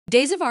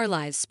Days of Our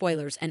Lives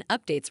spoilers and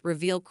updates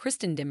reveal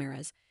Kristen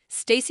DiMera's,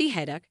 Stacey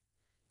Haydock,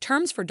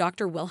 terms for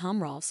Dr.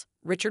 Wilhelm Rolf's,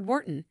 Richard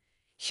Wharton,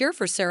 here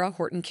for Sarah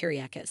Horton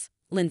Kyriakis,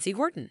 Lindsay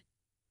Wharton.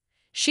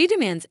 She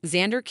demands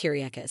Xander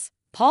Kyriakis,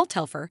 Paul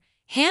Telfer,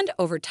 hand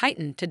over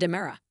Titan to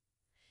DiMera.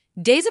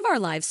 Days of Our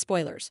Lives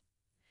spoilers.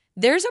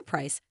 There's a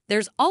price,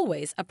 there's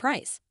always a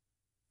price.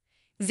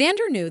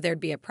 Xander knew there'd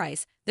be a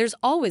price, there's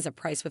always a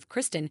price with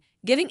Kristen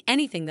giving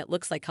anything that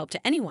looks like help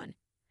to anyone,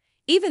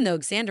 even though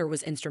Xander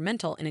was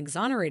instrumental in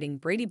exonerating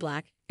Brady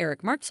Black,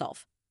 Eric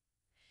Martsolf.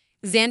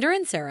 Xander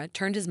and Sarah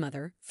turned his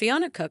mother,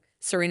 Fiona Cook,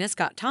 Serena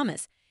Scott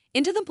Thomas,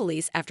 into the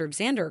police after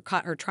Xander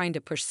caught her trying to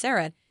push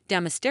Sarah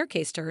down a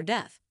staircase to her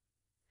death.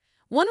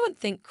 One would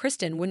think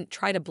Kristen wouldn't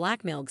try to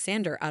blackmail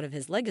Xander out of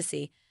his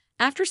legacy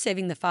after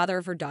saving the father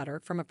of her daughter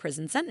from a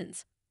prison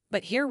sentence.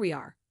 But here we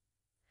are.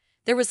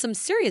 There was some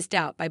serious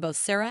doubt by both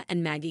Sarah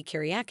and Maggie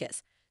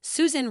Kyriakis,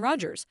 Suzanne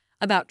Rogers,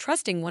 about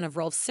trusting one of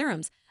Rolf's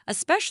serums,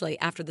 especially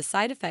after the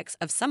side effects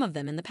of some of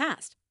them in the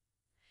past.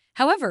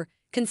 However,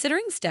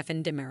 considering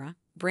Stefan DiMera,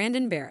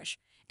 Brandon Barish,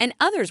 and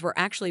others were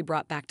actually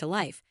brought back to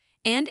life,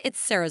 and it's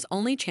Sarah's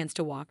only chance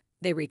to walk,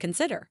 they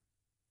reconsider.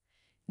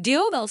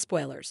 DOL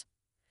spoilers.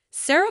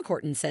 Sarah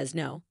Horton says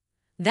no.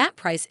 That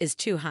price is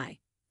too high.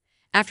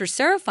 After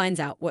Sarah finds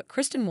out what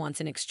Kristen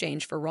wants in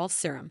exchange for Rolf's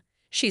serum,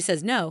 she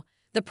says no,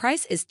 the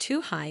price is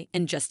too high,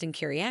 and Justin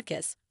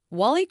Kyriakis,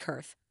 Wally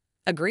Kurth,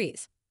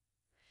 agrees.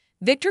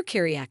 Victor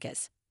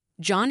Kyriakis,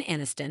 John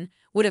Aniston,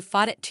 would have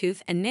fought it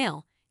tooth and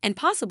nail and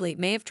possibly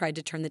may have tried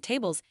to turn the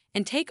tables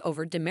and take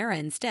over DiMera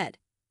instead.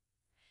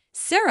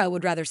 Sarah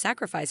would rather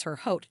sacrifice her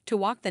hope to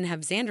walk than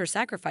have Xander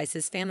sacrifice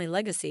his family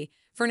legacy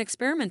for an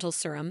experimental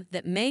serum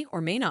that may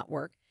or may not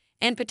work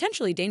and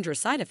potentially dangerous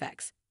side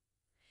effects.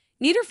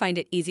 Neither find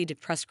it easy to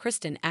trust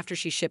Kristen after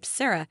she ships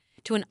Sarah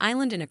to an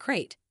island in a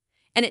crate,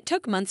 and it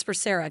took months for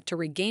Sarah to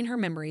regain her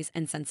memories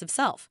and sense of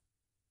self.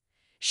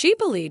 She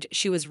believed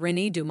she was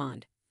Renee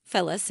Dumond,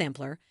 Phyllis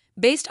Sampler,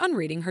 based on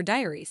reading her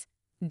diaries.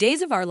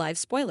 Days of Our Lives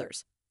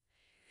spoilers.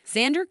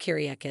 Xander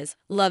Kyriakis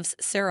loves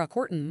Sarah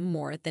Horton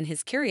more than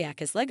his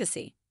Kyriakis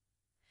legacy.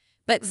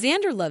 But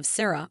Xander loves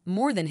Sarah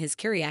more than his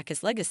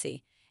Kyriakis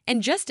legacy,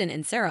 and Justin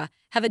and Sarah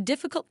have a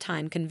difficult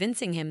time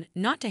convincing him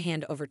not to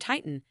hand over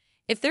Titan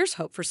if there's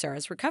hope for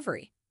Sarah's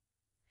recovery.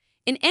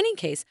 In any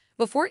case,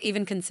 before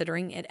even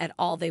considering it at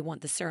all, they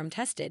want the serum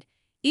tested,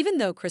 even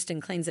though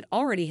Kristen claims it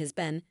already has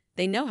been.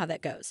 They know how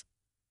that goes.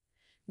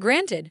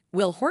 Granted,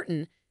 Will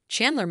Horton,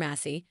 Chandler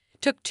Massey,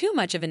 took too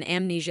much of an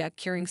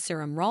amnesia-curing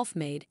serum Rolf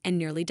made and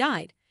nearly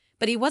died,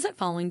 but he wasn't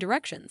following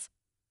directions.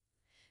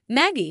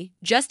 Maggie,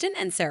 Justin,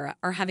 and Sarah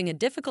are having a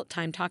difficult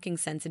time talking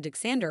sense into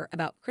Xander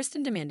about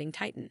Kristen demanding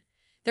Titan.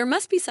 There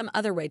must be some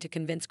other way to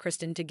convince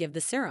Kristen to give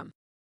the serum.